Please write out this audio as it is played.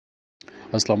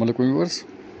अस्सलाम वालेकुम viewers,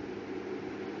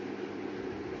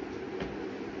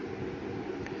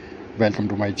 welcome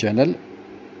to my channel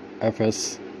FS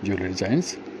jewellery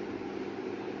designs.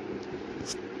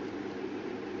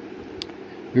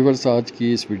 Viewers, आज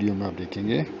की इस वीडियो में आप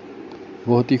देखेंगे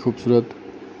बहुत ही खूबसूरत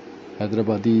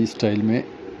हैदराबादी स्टाइल में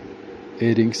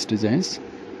इयररिंग्स डिज़ाइंस।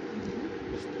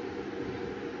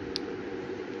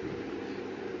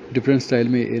 डिफरेंट स्टाइल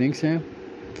में इयररिंग्स हैं,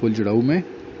 फुल जड़ाऊ में,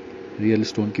 रियल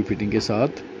स्टोन की फिटिंग के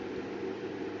साथ,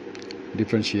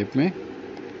 डिफरेंट शेप में,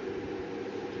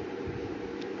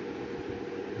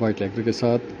 वाइट लेकर के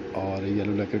साथ और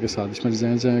येलो लेकर के साथ इसमें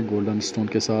डिज़ाइन हैं। गोल्डन स्टोन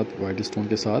के साथ, वाइट स्टोन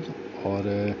के साथ और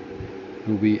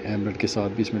रूबी एमरल्ड के साथ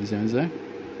भी इसमें डिज़ाइन हैं।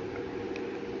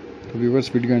 तो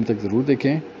व्यूअर्स, वीडियो एंड तक ज़रूर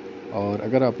देखें और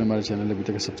अगर आपने हमारे चैनल अभी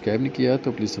तक सब्सक्राइब नहीं किया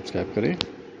तो प्लीज़ सब्सक्राइब करें,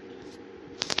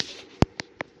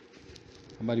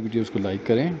 हमारी वीडियोस को लाइक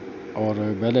करें और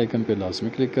बेल आइकन पर लाजमी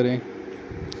क्लिक करें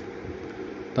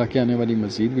ताकि आने वाली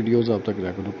मज़ीद वीडियोस आप तक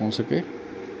रेगुलर पहुंच सके।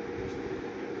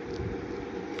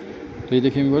 तो ये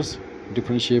देखें व्यूअर्स,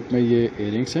 डिफरेंट शेप में ये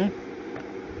इयररिंग्स हैं,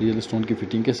 रियल स्टोन की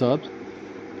फिटिंग के साथ,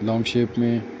 लॉन्ग शेप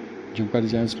में, झुमका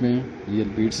डिजाइंस में, रियल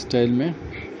बीड स्टाइल में,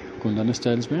 कुंदन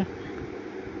स्टाइल्स में,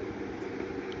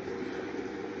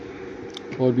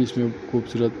 और भी इसमें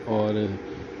खूबसूरत और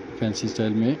फैंसी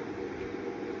स्टाइल में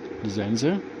डिज़ाइंस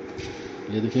हैं।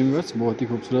 ये देखें व्यूअर्स, बहुत ही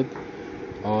खूबसूरत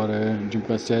और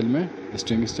झुमका स्टाइल में,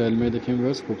 स्ट्रिंग स्टाइल में देखें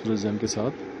व्यूअर्स, खूबसूरत डिज़ाइन के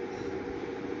साथ,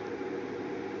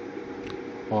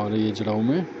 और ये जड़ाऊ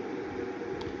में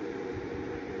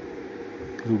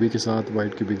रूबी के साथ,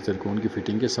 वाइट की बिग जरकोन की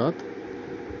फिटिंग के साथ।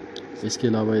 इसके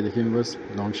अलावा ये देखें व्यूअर्स,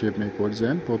 लॉन्ग शेप में एक और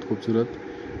डिज़ाइन बहुत खूबसूरत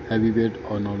हैवी वेट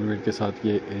और नॉन वेट के साथ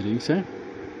ये इयररिंग्स हैं।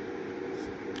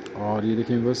 और ये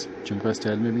देखें व्यूअर्स, झुमका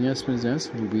स्टाइल में भी हैं इसमें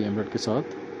डिज़ाइंस, रूबी एमरल्ड के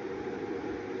साथ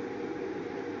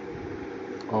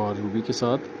और रूबी के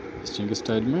साथ, स्ट्रिंग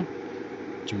स्टाइल में,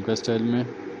 झुमका स्टाइल में,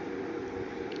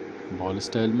 बॉल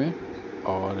स्टाइल में।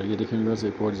 और ये देखें व्यूअर्स,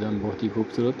 एक और डिज़ाइन बहुत ही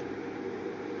खूबसूरत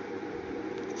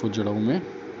फुल जड़ाऊ में,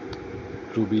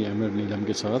 रूबी एमरल्ड नीलम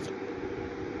के साथ।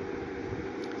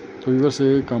 तो व्यूअर्स,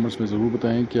 कमेंट्स में ज़रूर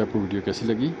बताएं कि आपको वीडियो कैसी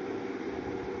लगी।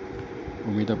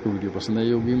 उम्मीद आपको वीडियो पसंद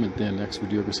आई होगी। मिलते हैं नेक्स्ट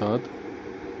वीडियो के साथ।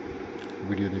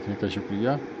 वीडियो देखने का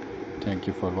शुक्रिया। Thank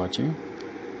you for watching.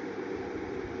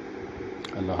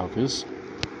 अल्लाह हाफिज़।